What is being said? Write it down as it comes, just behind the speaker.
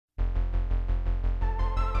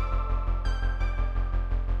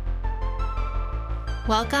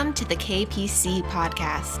Welcome to the KPC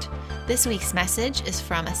podcast. This week's message is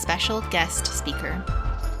from a special guest speaker.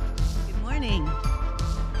 Good morning.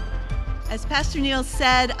 As Pastor Neil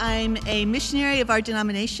said, I'm a missionary of our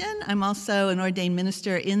denomination. I'm also an ordained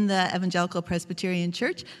minister in the Evangelical Presbyterian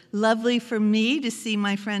Church. Lovely for me to see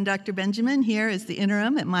my friend Dr. Benjamin here as the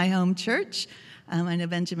interim at my home church. I know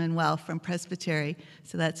Benjamin well from Presbytery,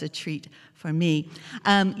 so that's a treat for me.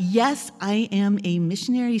 Yes, I am a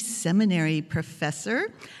missionary seminary professor.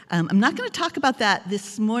 I'm not going to talk about that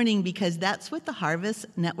this morning because that's what the Harvest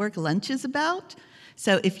Network lunch is about.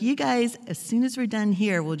 So if you guys, as soon as we're done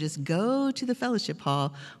here, will just go to the fellowship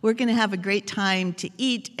hall, we're going to have a great time to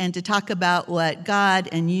eat and to talk about what God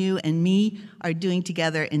and you and me are doing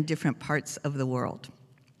together in different parts of the world.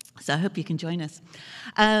 So I hope you can join us.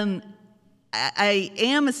 I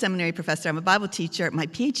am a seminary professor. I'm a Bible teacher. My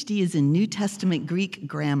PhD is in New Testament Greek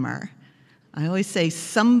grammar. I always say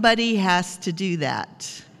somebody has to do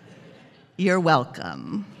that. You're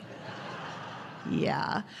welcome.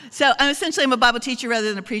 Yeah. So I'm a Bible teacher rather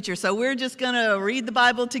than a preacher, so we're just going to read the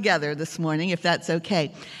Bible together this morning, if that's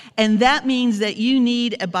okay. And that means that you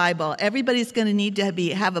need a Bible. Everybody's going to need to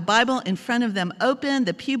have a Bible in front of them open.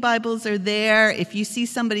 The pew Bibles are there. If you see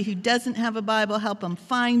somebody who doesn't have a Bible, help them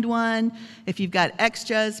find one. If you've got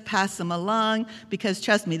extras, pass them along, because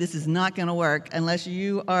trust me, this is not going to work unless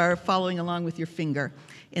you are following along with your finger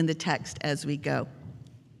in the text as we go.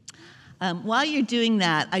 While you're doing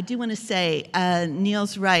that, I do want to say,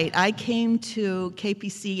 Neil's right. I came to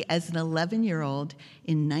KPC as an 11-year-old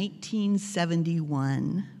in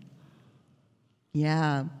 1971.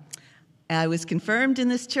 Yeah. I was confirmed in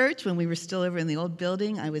this church when we were still over in the old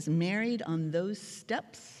building. I was married on those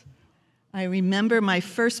steps. I remember my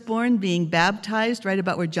firstborn being baptized right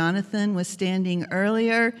about where Jonathan was standing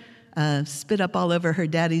earlier, spit up all over her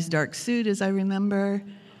daddy's dark suit, as I remember.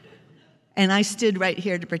 And I stood right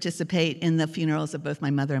here to participate in the funerals of both my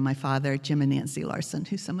mother and my father, Jim and Nancy Larson,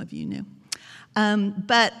 who some of you knew.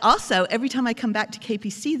 But also, every time I come back to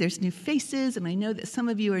KPC, there's new faces, and I know that some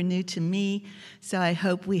of you are new to me, so I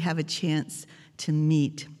hope we have a chance to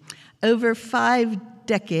meet. Over 5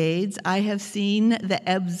 decades, I have seen the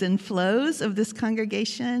ebbs and flows of this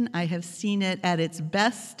congregation. I have seen it at its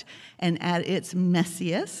best and at its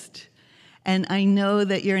messiest. And I know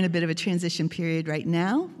that you're in a bit of a transition period right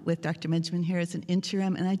now with Dr. Benjamin here as an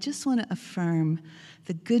interim, and I just want to affirm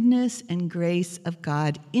the goodness and grace of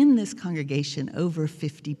God in this congregation over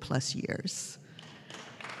 50 plus years.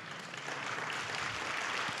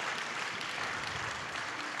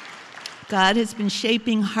 God has been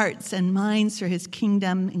shaping hearts and minds for his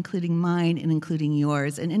kingdom, including mine and including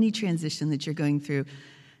yours, and any transition that you're going through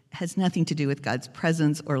has nothing to do with God's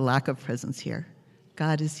presence or lack of presence here.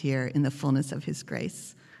 God is here in the fullness of his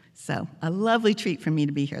grace. So, a lovely treat for me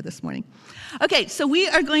to be here this morning. Okay, so we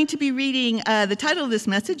are going to be reading, the title of this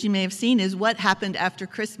message you may have seen is What Happened After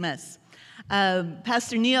Christmas.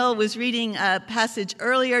 Pastor Neil was reading a passage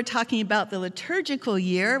earlier talking about the liturgical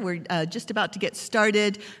year. We're just about to get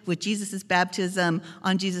started with Jesus' baptism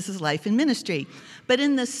on Jesus' life and ministry. But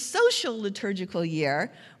in the social liturgical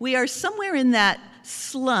year, we are somewhere in that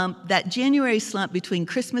slump, that January slump between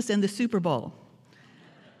Christmas and the Super Bowl,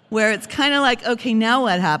 where it's kind of like, okay, now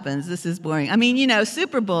what happens? This is boring. I mean, you know,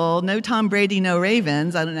 Super Bowl, no Tom Brady, no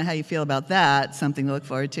Ravens. I don't know how you feel about that. Something to look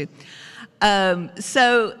forward to.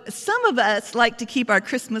 So some of us like to keep our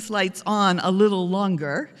Christmas lights on a little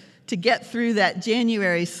longer to get through that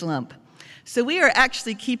January slump. So we are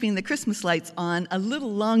actually keeping the Christmas lights on a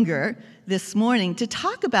little longer this morning to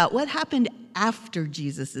talk about what happened after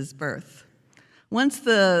Jesus' birth. Once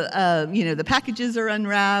the packages are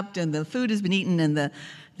unwrapped and the food has been eaten and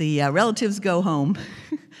the relatives go home,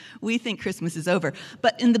 we think Christmas is over.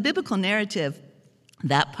 But in the biblical narrative,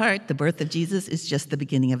 that part, the birth of Jesus, is just the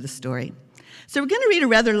beginning of the story. So we're going to read a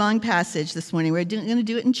rather long passage this morning. We're going to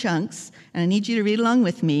do it in chunks, and I need you to read along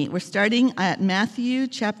with me. We're starting at Matthew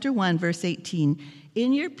chapter 1, verse 18.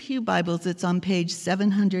 In your pew Bibles, it's on page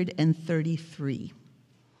 733.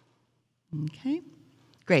 Okay?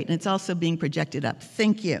 Great, and it's also being projected up.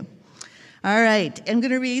 Thank you. All right, I'm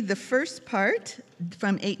going to read the first part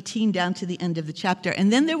from 18 down to the end of the chapter,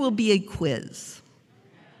 and then there will be a quiz.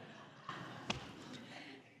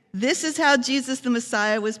 This is how Jesus the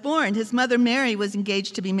Messiah was born. His mother Mary was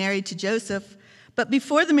engaged to be married to Joseph, but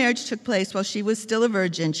before the marriage took place, while she was still a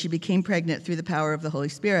virgin, she became pregnant through the power of the Holy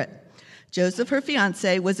Spirit. Joseph, her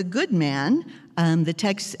fiancé, was a good man. The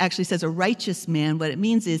text actually says a righteous man. What it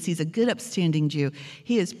means is he's a good, upstanding Jew.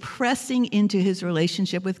 He is pressing into his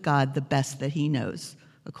relationship with God the best that he knows,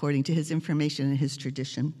 according to his information and his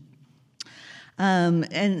tradition.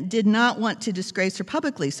 and did not want to disgrace her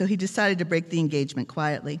publicly, so he decided to break the engagement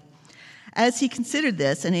quietly. As he considered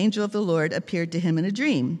this, an angel of the Lord appeared to him in a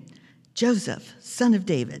dream. "Joseph, son of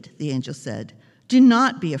David," the angel said, "do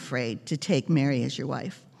not be afraid to take Mary as your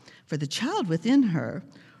wife, for the child within her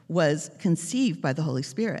was conceived by the Holy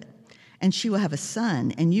Spirit. And she will have a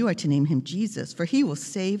son, and you are to name him Jesus, for he will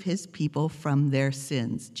save his people from their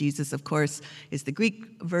sins." Jesus, of course, is the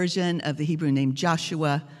Greek version of the Hebrew name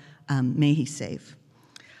Joshua. May he save.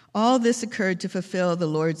 All this occurred to fulfill the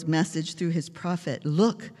Lord's message through his prophet.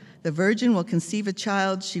 "Look, the virgin will conceive a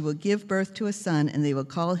child, she will give birth to a son, and they will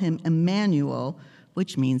call him Emmanuel,"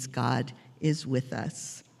 which means God is with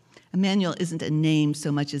us. Emmanuel isn't a name so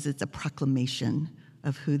much as it's a proclamation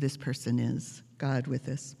of who this person is, God with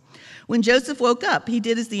us. When Joseph woke up, he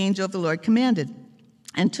did as the angel of the Lord commanded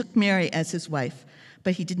and took Mary as his wife,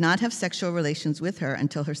 but he did not have sexual relations with her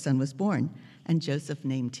until her son was born, and Joseph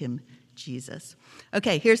named him Jesus.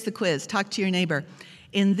 Okay, here's the quiz. Talk to your neighbor.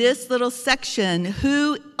 In this little section,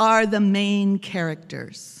 who are the main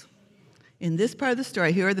characters? In this part of the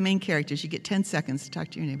story, who are the main characters? You get 10 seconds to talk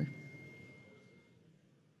to your neighbor.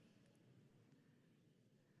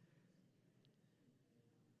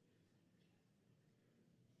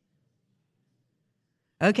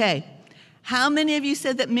 Okay, how many of you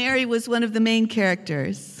said that Mary was one of the main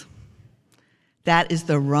characters? That is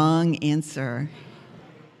the wrong answer.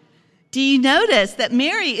 Do you notice that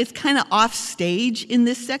Mary is kind of off stage in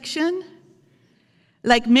this section?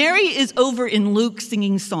 Like Mary is over in Luke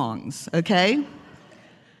singing songs, okay?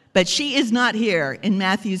 But she is not here in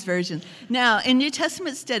Matthew's version. Now, in New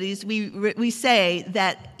Testament studies, we say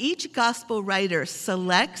that each gospel writer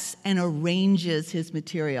selects and arranges his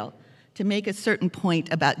material to make a certain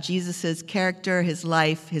point about Jesus' character, his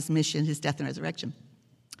life, his mission, his death and resurrection.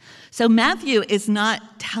 So Matthew is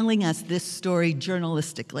not telling us this story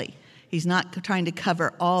journalistically. He's not trying to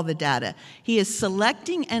cover all the data. He is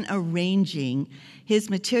selecting and arranging his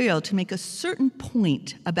material to make a certain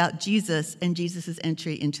point about Jesus and Jesus'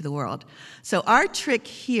 entry into the world. So our trick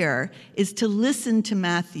here is to listen to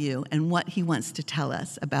Matthew and what he wants to tell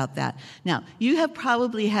us about that. Now, you have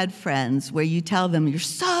probably had friends where you tell them you're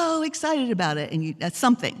so excited about it, and that's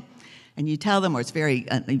something. And you tell them, or it's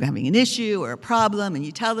you're having an issue or a problem, and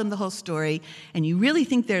you tell them the whole story, and you really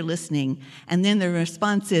think they're listening, and then their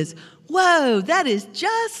response is, "Whoa, that is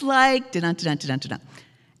just like da-dun-da-dun-da-dun-da-dun."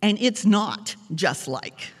 And it's not just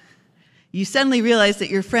like. You suddenly realize that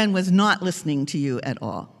your friend was not listening to you at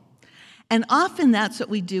all. And often that's what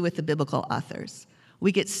we do with the biblical authors.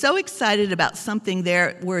 We get so excited about something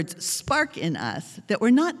their words spark in us that we're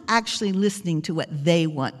not actually listening to what they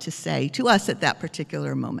want to say to us at that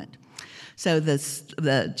particular moment. So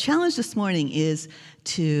the challenge this morning is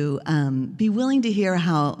to be willing to hear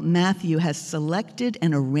how Matthew has selected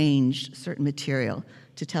and arranged certain material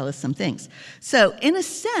to tell us some things. So in a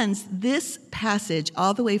sense, this passage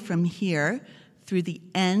all the way from here through the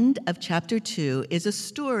end of chapter 2 is a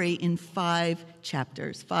story in 5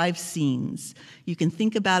 chapters, 5 scenes. You can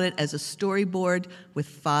think about it as a storyboard with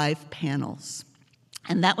 5 panels.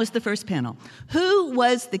 And that was the first panel. Who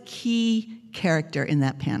was the key character in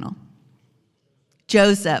that panel?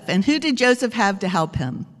 Joseph. And who did Joseph have to help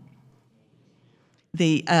him?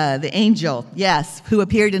 The angel, yes, who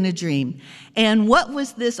appeared in a dream. And what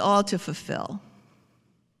was this all to fulfill?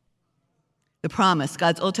 The promise,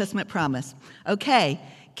 God's Old Testament promise. Okay,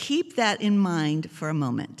 keep that in mind for a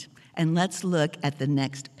moment. And let's look at the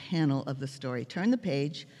next panel of the story. Turn the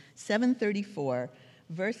page, 734,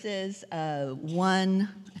 verses 1.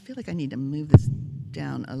 I feel like I need to move this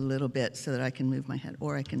down a little bit so that I can move my head,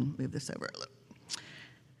 or I can move this over a little.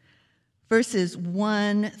 Verses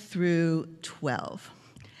 1 through 12.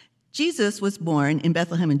 Jesus was born in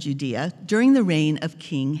Bethlehem in Judea during the reign of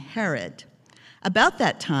King Herod. About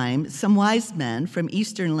that time, some wise men from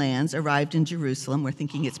eastern lands arrived in Jerusalem. We're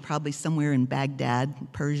thinking it's probably somewhere in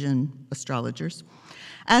Baghdad, Persian astrologers,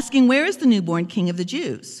 asking, "Where is the newborn King of the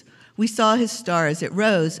Jews? We saw his star as it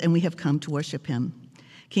rose, and we have come to worship him."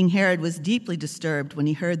 King Herod was deeply disturbed when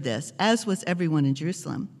he heard this, as was everyone in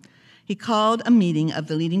Jerusalem. He called a meeting of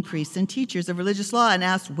the leading priests and teachers of religious law and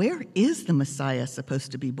asked, "Where is the Messiah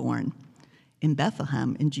supposed to be born?" "In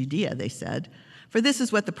Bethlehem, in Judea," they said. "For this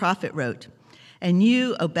is what the prophet wrote. And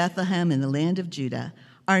you, O Bethlehem, in the land of Judah,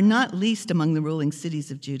 are not least among the ruling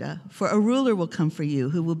cities of Judah, for a ruler will come for you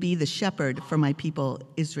who will be the shepherd for my people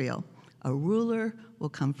Israel." A ruler will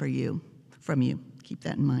come from you. Keep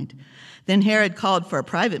that in mind. Then Herod called for a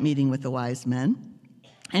private meeting with the wise men,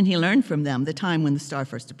 and he learned from them the time when the star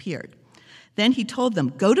first appeared. Then he told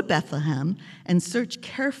them, "Go to Bethlehem and search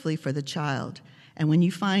carefully for the child. And when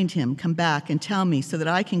you find him, come back and tell me so that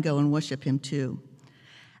I can go and worship him too."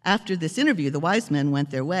 After this interview, the wise men went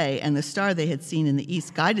their way, and the star they had seen in the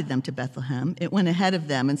east guided them to Bethlehem. It went ahead of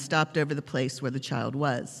them and stopped over the place where the child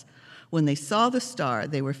was. When they saw the star,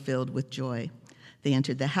 they were filled with joy. They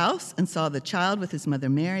entered the house and saw the child with his mother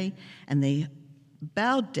Mary, and they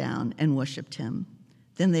bowed down and worshiped him.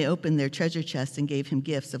 Then they opened their treasure chests and gave him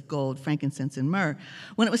gifts of gold, frankincense, and myrrh.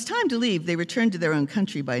 When it was time to leave, they returned to their own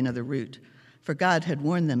country by another route, for God had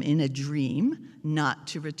warned them in a dream not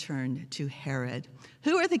to return to Herod.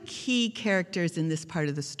 Who are the key characters in this part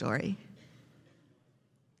of the story?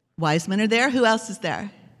 Wise men are there. Who else is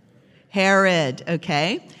there? Herod,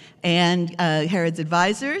 okay. And Herod's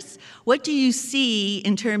advisors. What do you see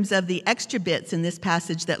in terms of the extra bits in this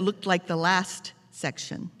passage that looked like the last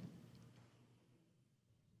section?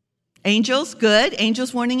 Angels, good.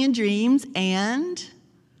 Angels warning in dreams, and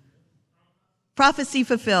prophecy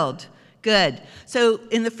fulfilled. Good. So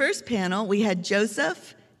in the first panel, we had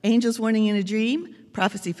Joseph, angels warning in a dream,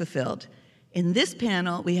 prophecy fulfilled. In this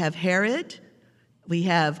panel, we have Herod, we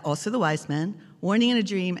have also the wise men, warning in a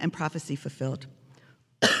dream, and prophecy fulfilled.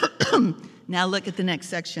 Now look at the next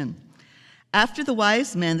section. After the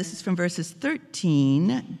wise men, this is from verses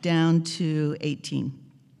 13 down to 18.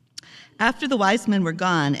 After the wise men were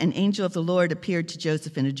gone, an angel of the Lord appeared to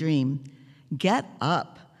Joseph in a dream. "Get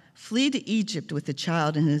up, flee to Egypt with the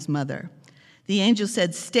child and his mother." The angel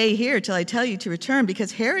said, "Stay here till I tell you to return,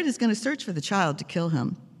 because Herod is going to search for the child to kill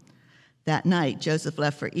him." That night, Joseph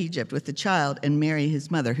left for Egypt with the child and Mary,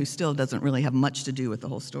 his mother, who still doesn't really have much to do with the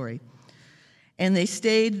whole story. And they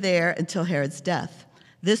stayed there until Herod's death.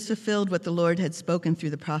 This fulfilled what the Lord had spoken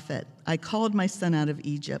through the prophet. "I called my son out of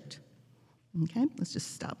Egypt." Okay, let's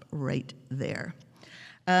just stop right there.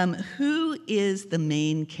 Who is the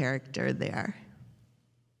main character there?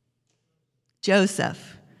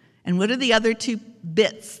 Joseph. And what are the other two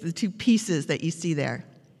bits, the two pieces that you see there?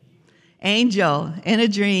 Angel in a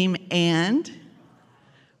dream and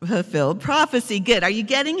fulfilled prophecy. Good. Are you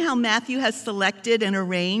getting how Matthew has selected and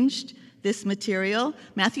arranged this material?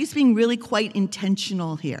 Matthew's being really quite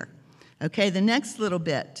intentional here. Okay, the next little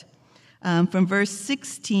bit. From verse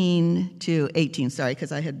 16 to 18, sorry,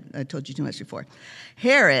 because I told you too much before.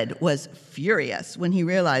 Herod was furious when he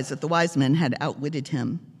realized that the wise men had outwitted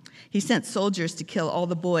him. He sent soldiers to kill all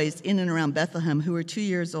the boys in and around Bethlehem who were 2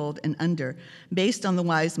 years old and under, based on the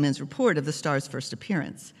wise men's report of the star's first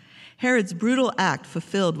appearance. Herod's brutal act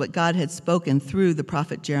fulfilled what God had spoken through the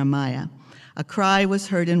prophet Jeremiah. A cry was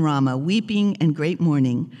heard in Ramah, weeping and great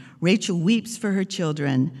mourning. Rachel weeps for her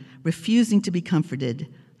children, refusing to be comforted,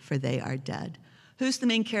 for they are dead. Who's the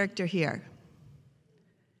main character here?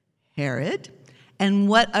 Herod. And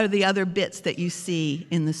what are the other bits that you see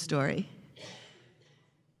in the story?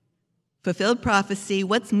 Fulfilled prophecy.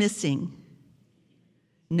 What's missing?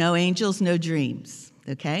 No angels, no dreams.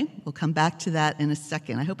 Okay? We'll come back to that in a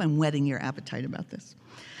second. I hope I'm whetting your appetite about this.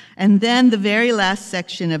 And then the very last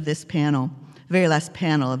section of this panel, very last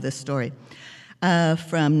panel of this story,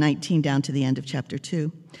 from 19 down to the end of chapter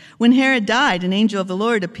 2. When Herod died, an angel of the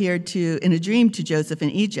Lord appeared in a dream to Joseph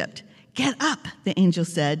in Egypt. "Get up," the angel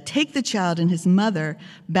said, "take the child and his mother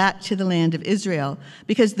back to the land of Israel,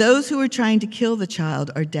 because those who were trying to kill the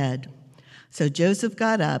child are dead." So Joseph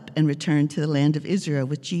got up and returned to the land of Israel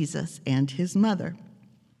with Jesus and his mother.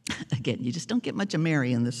 Again, you just don't get much of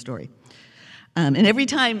Mary in this story. And every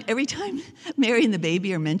time Mary and the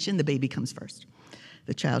baby are mentioned, the baby comes first,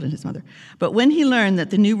 the child and his mother. But when he learned that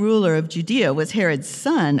the new ruler of Judea was Herod's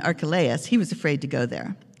son, Archelaus, he was afraid to go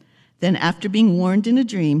there. Then after being warned in a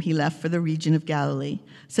dream, he left for the region of Galilee.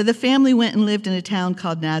 So the family went and lived in a town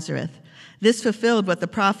called Nazareth. This fulfilled what the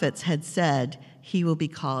prophets had said: he will be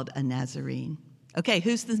called a Nazarene. Okay,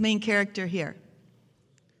 who's the main character here?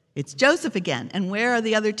 It's Joseph again. And where are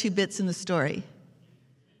the other two bits in the story?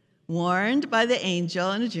 Warned by the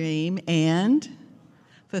angel in a dream and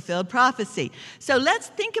fulfilled prophecy. So let's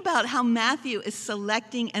think about how Matthew is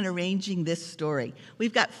selecting and arranging this story.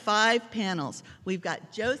 We've got 5 panels. We've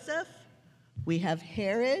got Joseph, we have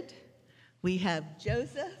Herod, we have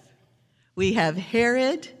Joseph, we have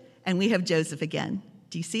Herod, and we have Joseph again.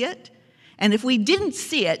 Do you see it? And if we didn't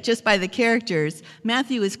see it just by the characters,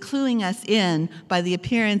 Matthew is cluing us in by the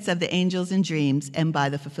appearance of the angels in dreams and by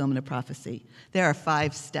the fulfillment of prophecy. There are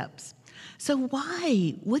 5 steps. So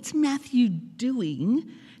why? What's Matthew doing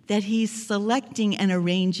that he's selecting and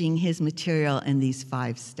arranging his material in these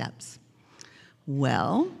 5 steps?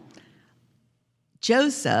 Well,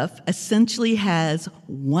 Joseph essentially has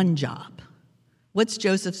one job. What's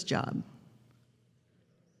Joseph's job?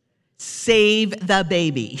 Save the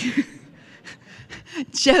baby.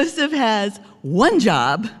 Joseph has one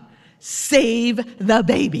job: save the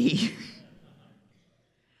baby.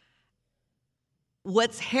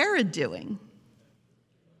 What's Herod doing?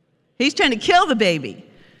 He's trying to kill the baby.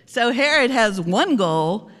 So Herod has one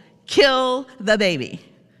goal: kill the baby.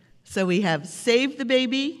 So we have save the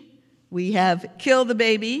baby, we have kill the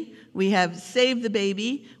baby, we have save the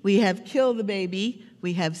baby, we have kill the baby,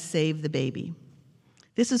 we have save the baby.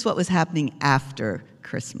 This is what was happening after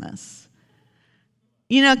Christmas.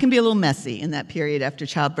 You know, it can be a little messy in that period after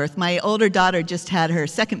childbirth. My older daughter just had her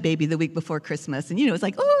second baby the week before Christmas. And, it's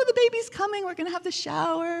like, oh, the baby's coming. We're going to have the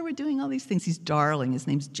shower. We're doing all these things. He's darling. His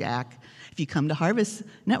name's Jack. If you come to Harvest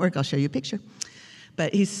Network, I'll show you a picture.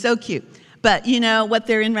 But he's so cute. But you know what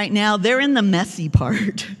they're in right now? They're in the messy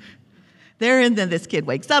part. They're in this kid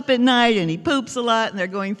wakes up at night and he poops a lot and they're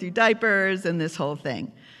going through diapers and this whole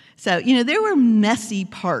thing. So, there were messy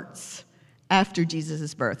parts after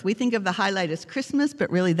Jesus' birth. We think of the highlight as Christmas, but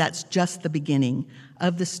really that's just the beginning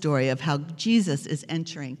of the story of how Jesus is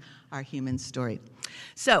entering our human story.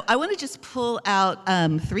 So I want to just pull out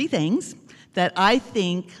 3 things that I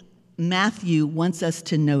think Matthew wants us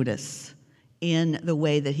to notice in the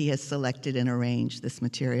way that he has selected and arranged this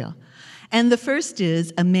material. And the first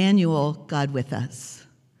is Emmanuel, God with us.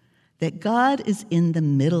 That God is in the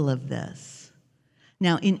middle of this.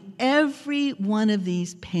 Now, in every one of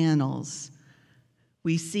these panels,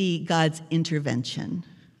 we see God's intervention.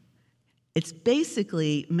 It's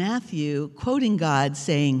basically Matthew quoting God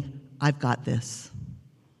saying, I've got this.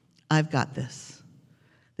 I've got this.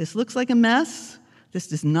 This looks like a mess. This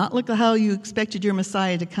does not look like how you expected your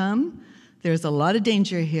Messiah to come. There's a lot of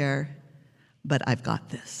danger here, but I've got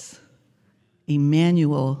this.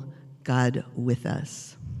 Emmanuel, God with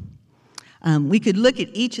us. We could look at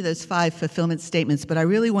each of those 5 fulfillment statements, but I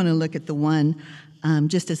really want to look at the one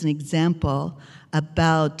just as an example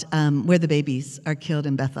about where the babies are killed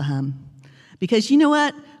in Bethlehem. Because you know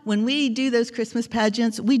what? When we do those Christmas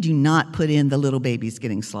pageants, we do not put in the little babies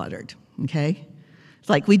getting slaughtered, okay? It's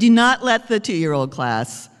like we do not let the 2-year-old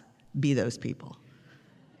class be those people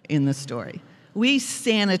in the story. We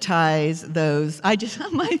sanitize those.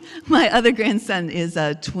 My other grandson is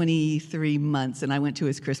 23 months, and I went to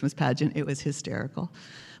his Christmas pageant. It was hysterical.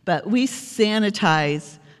 But we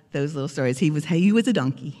sanitize those little stories. He was a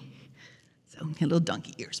donkey. So he had little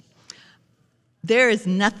donkey ears. There is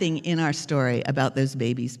nothing in our story about those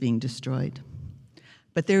babies being destroyed.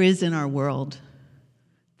 But there is in our world.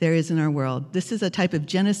 There is in our world. This is a type of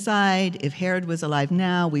genocide. If Herod was alive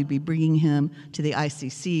now, we'd be bringing him to the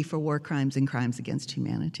ICC for war crimes and crimes against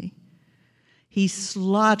humanity. He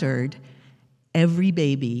slaughtered every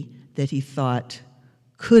baby that he thought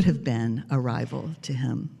could have been a rival to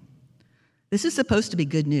him. This is supposed to be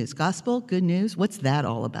good news. Gospel, good news, what's that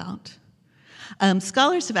all about?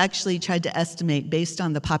 Scholars have actually tried to estimate, based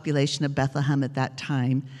on the population of Bethlehem at that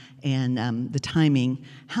time and the timing,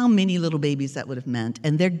 how many little babies that would have meant.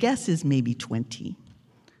 And their guess is maybe 20.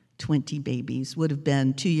 20 babies would have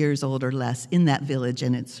been 2 years old or less in that village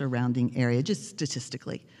and its surrounding area, just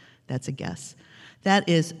statistically. That's a guess. That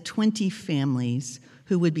is 20 families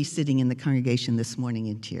who would be sitting in the congregation this morning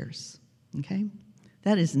in tears. Okay?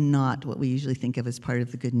 That is not what we usually think of as part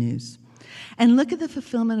of the good news. And look at the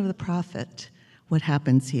fulfillment of the prophet. What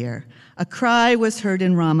happens here? A cry was heard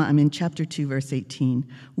in Ramah. I'm in chapter 2, verse 18.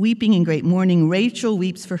 Weeping in great mourning, Rachel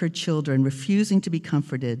weeps for her children, refusing to be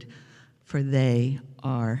comforted, for they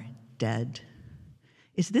are dead.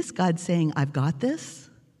 Is this God saying, I've got this?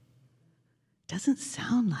 Doesn't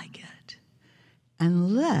sound like it.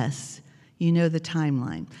 Unless you know the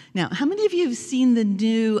timeline. Now, how many of you have seen the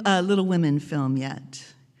new Little Women film yet?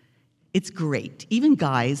 It's great. Even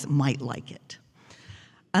guys might like it.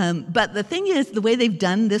 But the thing is, the way they've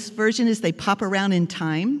done this version is they pop around in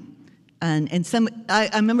time. And some, I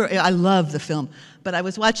remember, I love the film, but I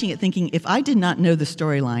was watching it thinking, if I did not know the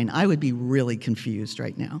storyline, I would be really confused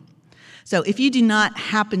right now. So if you do not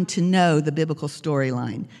happen to know the biblical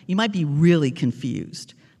storyline, you might be really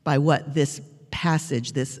confused by what this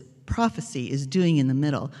passage, this prophecy is doing in the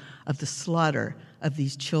middle of the slaughter of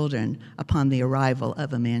these children upon the arrival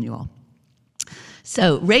of Emmanuel.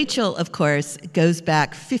 So Rachel, of course, goes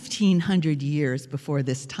back 1,500 years before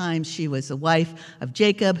this time. She was the wife of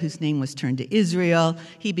Jacob, whose name was turned to Israel.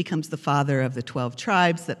 He becomes the father of the 12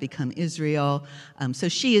 tribes that become Israel. So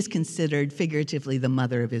she is considered figuratively the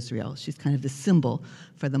mother of Israel. She's kind of the symbol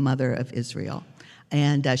for the mother of Israel.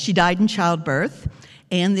 And she died in childbirth.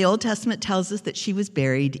 And the Old Testament tells us that she was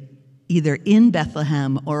buried either in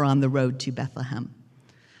Bethlehem or on the road to Bethlehem.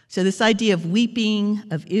 So this idea of weeping,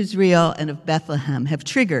 of Israel, and of Bethlehem have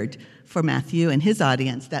triggered for Matthew and his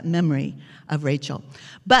audience that memory of Rachel.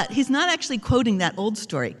 But he's not actually quoting that old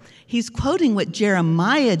story. He's quoting what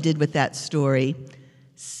Jeremiah did with that story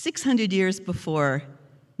 600 years before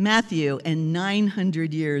Matthew and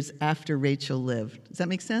 900 years after Rachel lived. Does that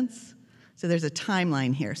make sense? So there's a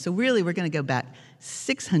timeline here. So really, we're going to go back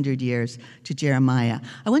 600 years to Jeremiah.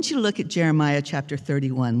 I want you to look at Jeremiah chapter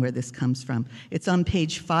 31, where this comes from. It's on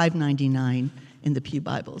page 599 in the Pew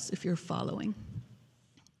Bibles, if you're following.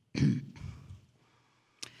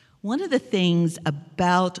 One of the things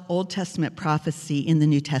about Old Testament prophecy in the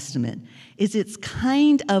New Testament is it's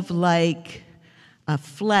kind of like a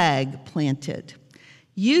flag planted.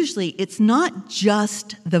 Usually, it's not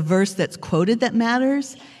just the verse that's quoted that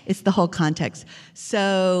matters, it's the whole context.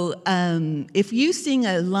 So if you sing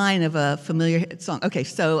a line of a familiar song, okay,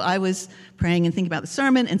 so I was praying and thinking about the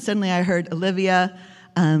sermon, and suddenly I heard Olivia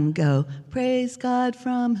go, "Praise God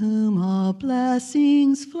from whom all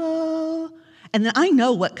blessings flow." And then I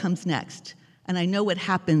know what comes next, and I know what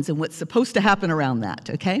happens and what's supposed to happen around that,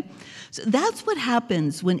 okay? So that's what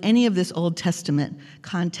happens when any of this Old Testament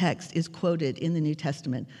context is quoted in the New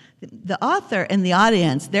Testament. The author and the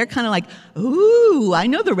audience, they're kind of like, ooh, I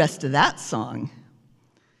know the rest of that song.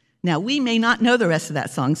 Now, we may not know the rest of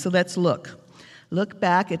that song, so let's look. Look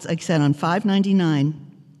back, it's like I said, on 599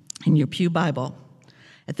 in your Pew Bible.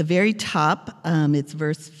 At the very top, it's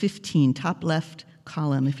verse 15, top left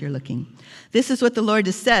column if you're looking. "This is what the Lord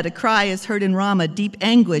has said. A cry is heard in Ramah, deep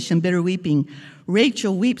anguish and bitter weeping.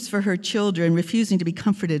 Rachel weeps for her children, refusing to be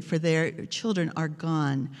comforted, for their children are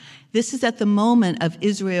gone." This is at the moment of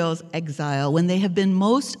Israel's exile, when they have been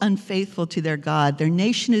most unfaithful to their God. Their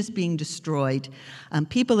nation is being destroyed.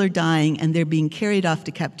 People are dying, and they're being carried off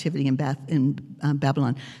to captivity in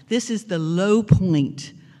Babylon. This is the low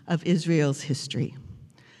point of Israel's history.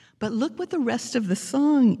 But look what the rest of the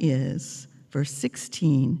song is. Verse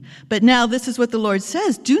 16, "But now this is what the Lord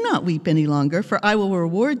says, do not weep any longer, for I will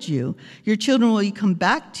reward you. Your children will come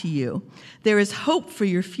back to you. There is hope for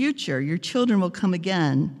your future. Your children will come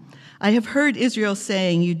again. I have heard Israel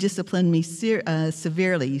saying, you disciplined me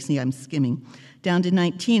severely." You see, I'm skimming. Down to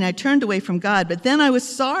 19, "I turned away from God, but then I was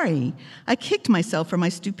sorry. I kicked myself for my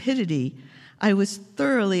stupidity. I was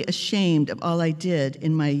thoroughly ashamed of all I did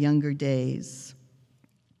in my younger days."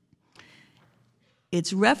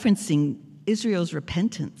 It's referencing Israel's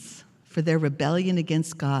repentance for their rebellion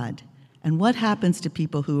against God and what happens to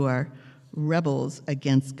people who are rebels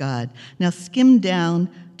against God. Now skim down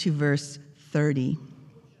to verse 30.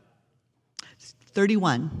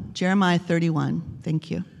 31, Jeremiah 31. Thank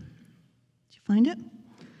you. Did you find it?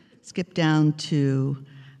 Skip down to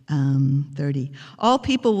 30. "All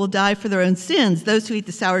people will die for their own sins. Those who eat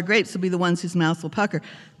the sour grapes will be the ones whose mouths will pucker.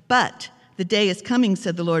 But the day is coming,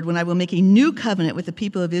 said the Lord, when I will make a new covenant with the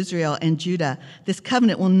people of Israel and Judah. This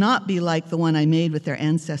covenant will not be like the one I made with their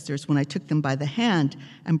ancestors when I took them by the hand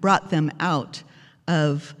and brought them out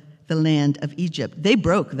of the land of Egypt. They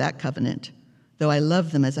broke that covenant, though I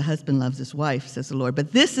love them as a husband loves his wife, says the Lord.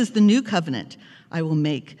 But this is the new covenant I will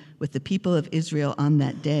make with the people of Israel on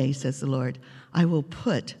that day, says the Lord. I will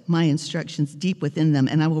put my instructions deep within them,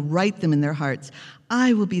 and I will write them in their hearts.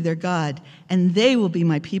 I will be their God, and they will be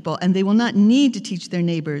my people, and they will not need to teach their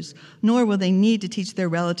neighbors, nor will they need to teach their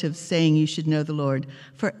relatives, saying, you should know the Lord.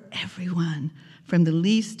 For everyone, from the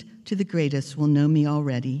least to the greatest, will know me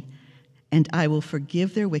already, and I will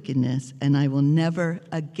forgive their wickedness, and I will never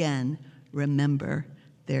again remember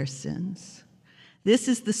their sins. This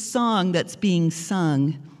is the song that's being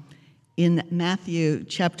sung in Matthew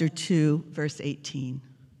chapter 2, verse 18.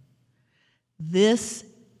 This,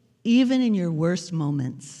 even in your worst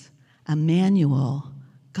moments, Emmanuel,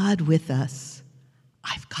 God with us,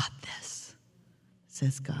 I've got this,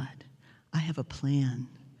 says God. I have a plan.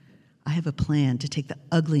 I have a plan to take the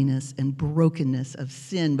ugliness and brokenness of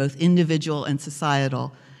sin, both individual and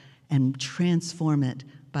societal, and transform it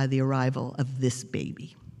by the arrival of this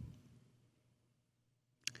baby.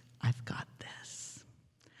 I've got this.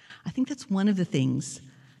 I think that's one of the things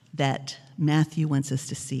that Matthew wants us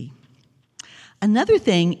to see. Another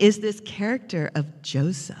thing is this character of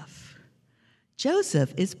Joseph.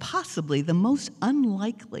 Joseph is possibly the most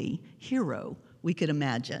unlikely hero we could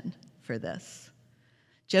imagine for this.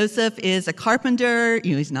 Joseph is a carpenter.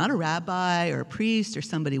 He's not a rabbi or a priest or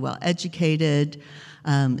somebody well-educated.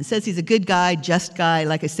 It says he's a good guy, just guy.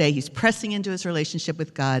 Like I say, he's pressing into his relationship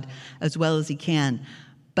with God as well as he can,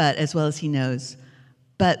 but as well as he knows.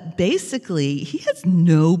 But basically, he has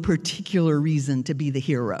no particular reason to be the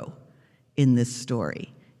hero in this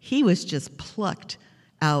story. He was just plucked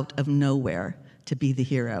out of nowhere to be the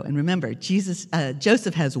hero. And remember,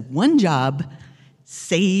 Joseph has one job: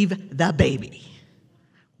 save the baby.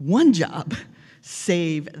 One job: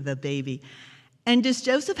 save the baby. And does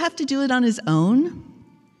Joseph have to do it on his own?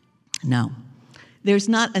 No. There's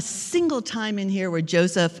not a single time in here where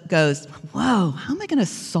Joseph goes, whoa, how am I going to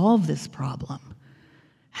solve this problem?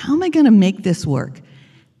 How am I going to make this work?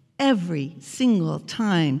 Every single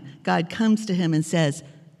time God comes to him and says,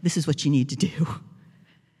 this is what you need to do.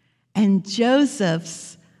 And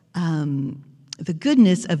Joseph's, the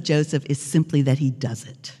goodness of Joseph is simply that he does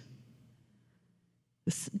it.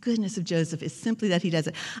 The goodness of Joseph is simply that he does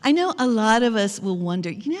it. I know a lot of us will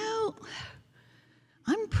wonder,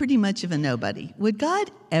 I'm pretty much of a nobody. Would God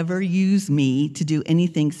ever use me to do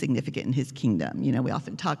anything significant in his kingdom? We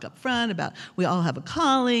often talk up front about we all have a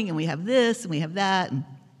calling, and we have this, and we have that, and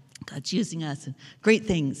God's using us, and great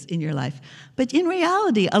things in your life. But in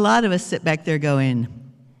reality, a lot of us sit back there going,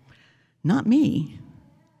 not me.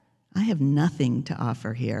 I have nothing to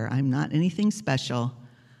offer here. I'm not anything special.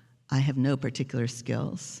 I have no particular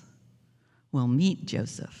skills. Well, meet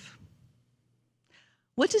Joseph.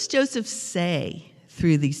 What does Joseph say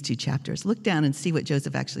through these two chapters? Look down and see what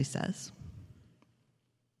Joseph actually says.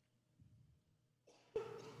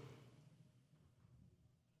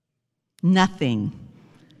 Nothing.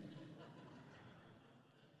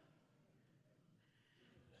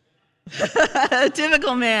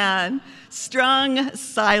 Typical man, strong,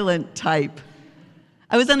 silent type.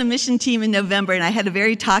 I was on a mission team in November, and I had a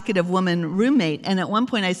very talkative woman roommate. And at one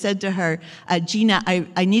point I said to her, Gina,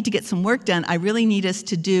 I need to get some work done. I really need us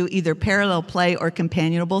to do either parallel play or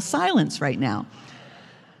companionable silence right now.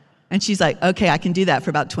 And she's like, okay, I can do that for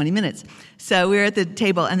about 20 minutes. So we were at the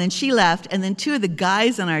table, and then she left, and then two of the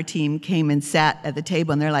guys on our team came and sat at the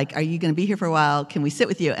table, and they're like, are you going to be here for a while? Can we sit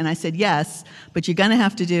with you? And I said, yes, but you're going to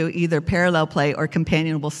have to do either parallel play or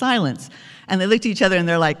companionable silence. And they looked at each other, and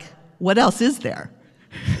they're like, what else is there?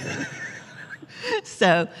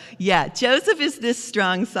 So, yeah, Joseph is this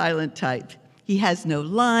strong, silent type. He has no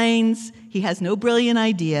lines, he has no brilliant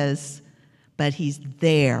ideas, but he's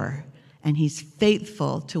there, and he's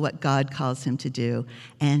faithful to what God calls him to do,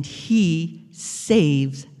 and he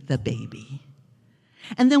saves the baby.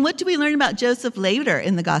 And then what do we learn about Joseph later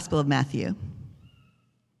in the Gospel of Matthew?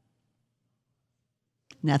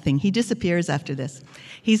 Nothing. He disappears after this.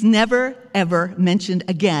 He's never, ever mentioned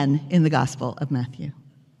again in the Gospel of Matthew.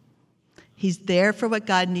 He's there for what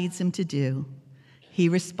God needs him to do. He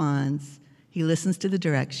responds, he listens to the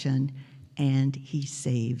direction, and he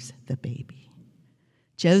saves the baby.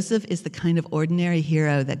 Joseph is the kind of ordinary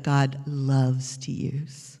hero that God loves to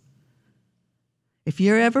use. If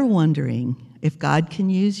you're ever wondering if God can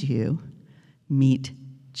use you, meet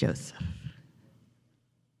Joseph.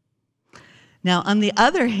 Now, on the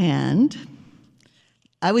other hand,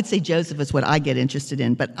 I would say Joseph is what I get interested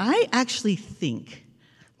in, but I actually think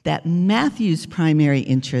that Matthew's primary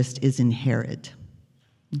interest is in Herod.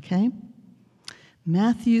 Okay?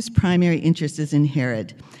 Matthew's primary interest is in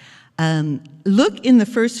Herod. Look in the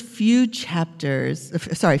first few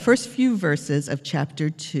verses of chapter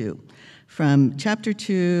 2. From chapter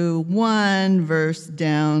 2, 1 verse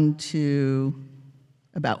down to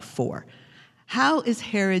about 4. How is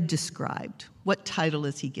Herod described? What title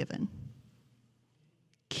is he given?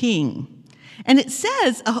 King. And it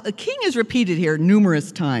says, a king is repeated here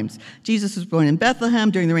numerous times. Jesus was born in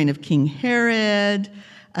Bethlehem during the reign of King Herod.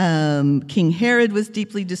 King Herod was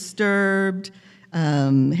deeply disturbed.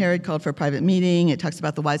 Herod called for a private meeting. It talks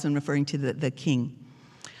about the wise men referring to the king.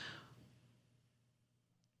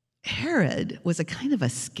 Herod was a kind of a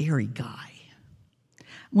scary guy.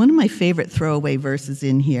 One of my favorite throwaway verses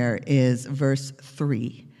in here is verse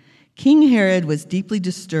 3. King Herod was deeply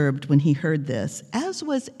disturbed when he heard this, as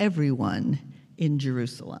was everyone in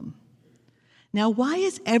Jerusalem. Now, why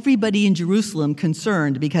is everybody in Jerusalem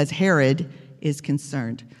concerned? Because Herod is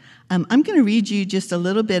concerned. I'm going to read you just a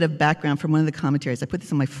little bit of background from one of the commentaries. I put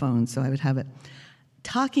this on my phone so I would have it.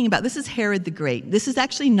 Talking about, this is Herod the Great. This is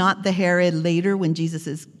actually not the Herod later when Jesus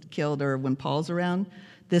is killed or when Paul's around.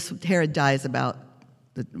 This Herod dies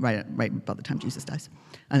right about the time Jesus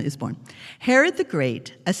is born. Herod the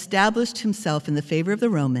Great established himself in the favor of the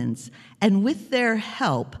Romans, and with their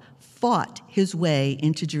help fought his way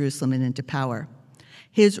into Jerusalem and into power.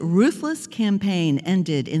 His ruthless campaign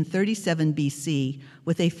ended in 37 BC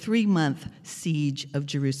with a 3-month siege of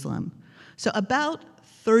Jerusalem. So about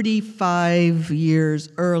 35 years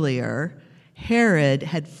earlier, Herod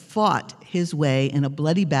had fought his way in a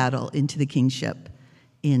bloody battle into the kingship,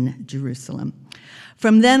 in Jerusalem.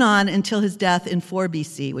 From then on until his death in 4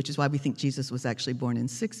 BC, which is why we think Jesus was actually born in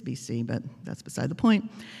 6 BC, but that's beside the point,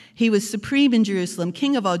 he was supreme in Jerusalem,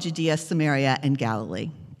 king of all Judea, Samaria, and Galilee.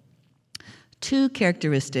 2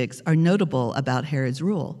 characteristics are notable about Herod's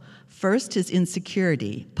rule. First, his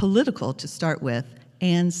insecurity, political to start with,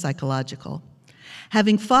 and psychological.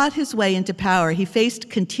 Having fought his way into power, he faced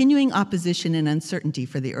continuing opposition and uncertainty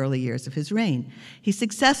for the early years of his reign. He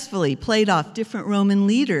successfully played off different Roman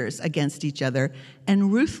leaders against each other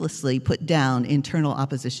and ruthlessly put down internal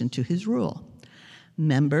opposition to his rule.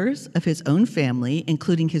 Members of his own family,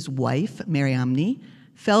 including his wife, Mariamne,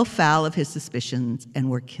 fell foul of his suspicions and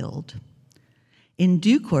were killed. In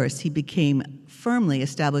due course, he became firmly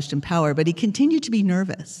established in power, but he continued to be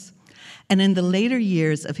nervous. And in the later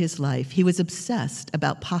years of his life, he was obsessed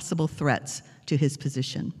about possible threats to his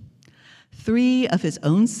position. 3 of his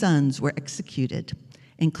own sons were executed,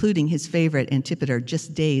 including his favorite Antipater,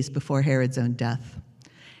 just days before Herod's own death.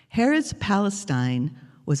 Herod's Palestine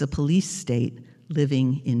was a police state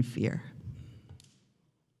living in fear.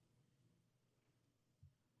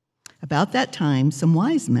 About that time, some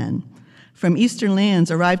wise men from eastern lands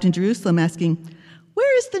arrived in Jerusalem asking,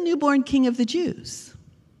 "Where is the newborn king of the Jews?"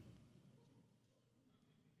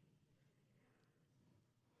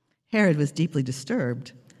 Herod was deeply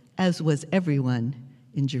disturbed, as was everyone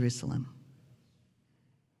in Jerusalem.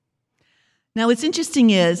 Now, what's interesting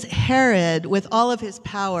is Herod, with all of his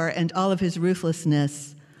power and all of his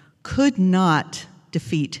ruthlessness, could not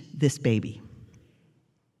defeat this baby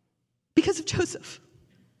because of Joseph.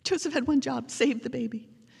 Joseph had one job: save the baby.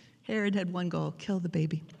 Herod had one goal: kill the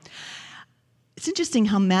baby. It's interesting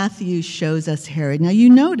how Matthew shows us Herod. Now, you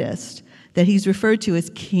noticed that he's referred to as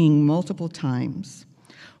king multiple times.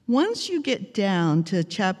 Once you get down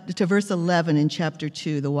to verse 11 in chapter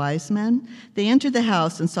 2, the wise men, they entered the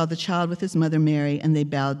house and saw the child with his mother Mary, and they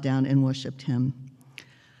bowed down and worshiped him.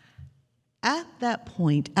 After that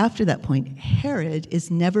point, Herod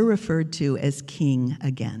is never referred to as king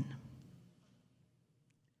again.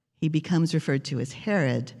 He becomes referred to as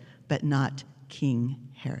Herod, but not King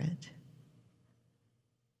Herod.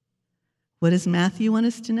 What does Matthew want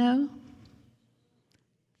us to know?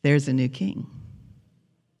 There's a new king.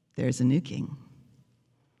 There's a new king.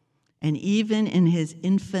 And even in his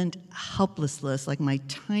infant helplessness, like my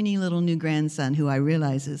tiny little new grandson, who I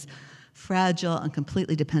realize is fragile and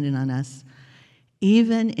completely dependent on us,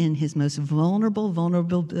 even in his most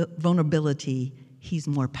vulnerability, he's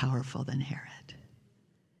more powerful than Herod.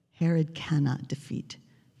 Herod cannot defeat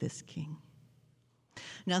this king.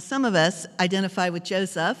 Now, some of us identify with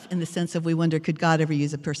Joseph in the sense of we wonder, could God ever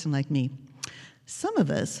use a person like me? Some of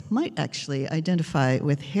us might actually identify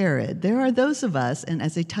with Herod. There are those of us, and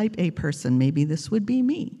as a type A person, maybe this would be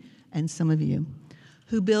me and some of you,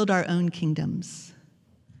 who build our own kingdoms.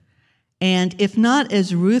 And if not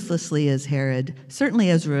as ruthlessly as Herod, certainly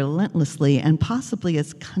as relentlessly and possibly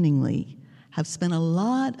as cunningly, have spent a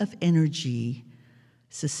lot of energy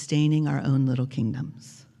sustaining our own little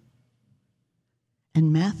kingdoms.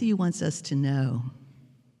 And Matthew wants us to know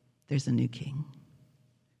there's a new king.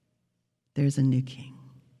 There's a new king.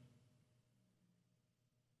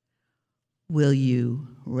 Will you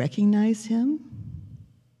recognize him?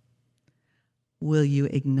 Will you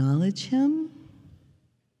acknowledge him?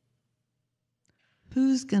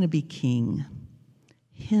 Who's going to be king?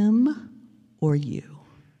 Him or you?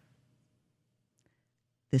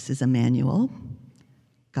 This is Emmanuel,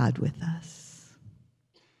 God with us.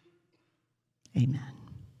 Amen.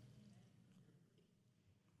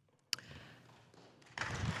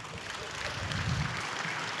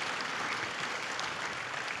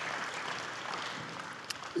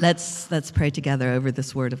 Let's pray together over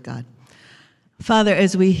this word of God. Father,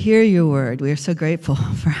 as we hear your word, we are so grateful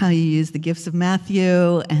for how you use the gifts of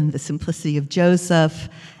Matthew and the simplicity of Joseph,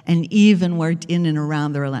 and even worked in and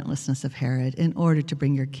around the relentlessness of Herod in order to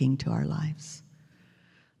bring your king to our lives.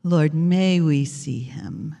 Lord, may we see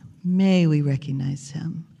him. May we recognize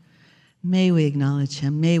him. May we acknowledge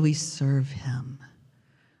him. May we serve him.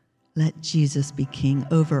 Let Jesus be king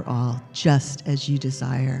over all, just as you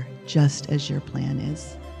desire, just as your plan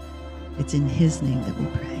is. It's in his name that we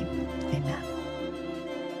pray. Amen.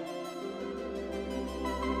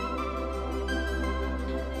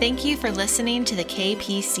 Thank you for listening to the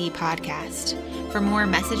KPC podcast. For more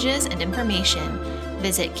messages and information,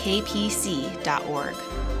 visit kpc.org.